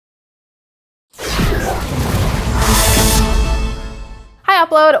Hi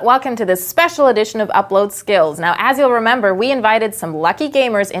Upload! Welcome to this special edition of Upload Skills. Now, as you'll remember, we invited some lucky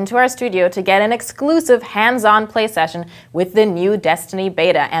gamers into our studio to get an exclusive hands-on play session with the new Destiny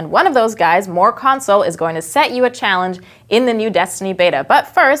beta. And one of those guys, More Console, is going to set you a challenge in the new Destiny beta. But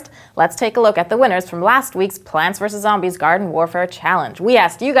first, let's take a look at the winners from last week's Plants vs. Zombies Garden Warfare Challenge. We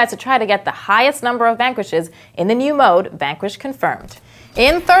asked you guys to try to get the highest number of vanquishes in the new mode, Vanquish Confirmed.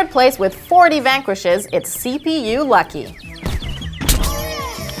 In third place with 40 vanquishes, it's CPU Lucky.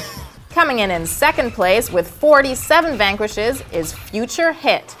 Coming in second place with 47 vanquishes is Future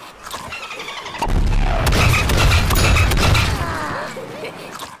Hit.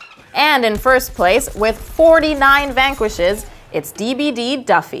 And in first place with 49 vanquishes, it's DBD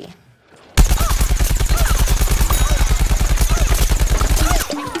Duffy.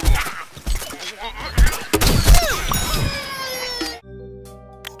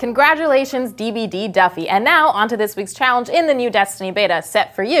 Congratulations, DBD Duffy. And now, on to this week's challenge in the new Destiny beta,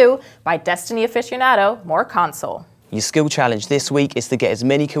 set for you by Destiny aficionado More Console. Your skill challenge this week is to get as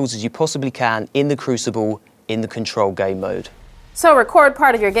many kills as you possibly can in the Crucible in the control game mode. So record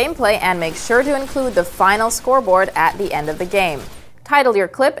part of your gameplay and make sure to include the final scoreboard at the end of the game. Title your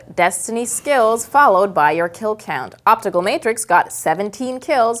clip Destiny Skills followed by your kill count. Optical Matrix got 17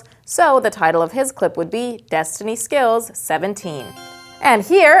 kills, so the title of his clip would be Destiny Skills 17. And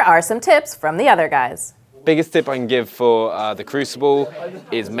here are some tips from the other guys. Biggest tip I can give for the Crucible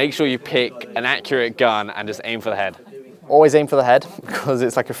is make sure you pick an accurate gun and just aim for the head. Always aim for the head because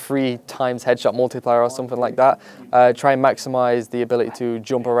it's like a 3 times headshot multiplier or something like that. Try and maximize the ability to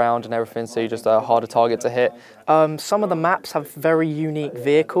jump around and everything, so you're just a harder target to hit. Some of the maps have very unique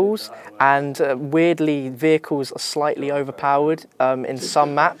vehicles, and weirdly vehicles are slightly overpowered in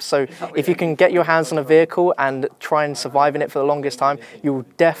some maps. So if you can get your hands on a vehicle and try and survive in it for the longest time, you'll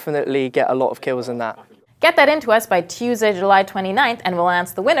definitely get a lot of kills in that. Get that into us by Tuesday, July 29th, and we'll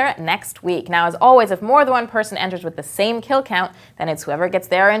announce the winner next week. Now, as always, if more than one person enters with the same kill count, then it's whoever gets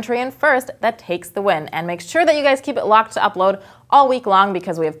their entry in first that takes the win. And make sure that you guys keep it locked to Upload all week long,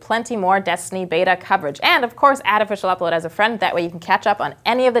 because we have plenty more Destiny beta coverage. And of course, add Official Upload as a friend. That way you can catch up on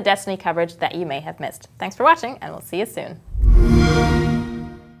any of the Destiny coverage that you may have missed. Thanks for watching, and we'll see you soon.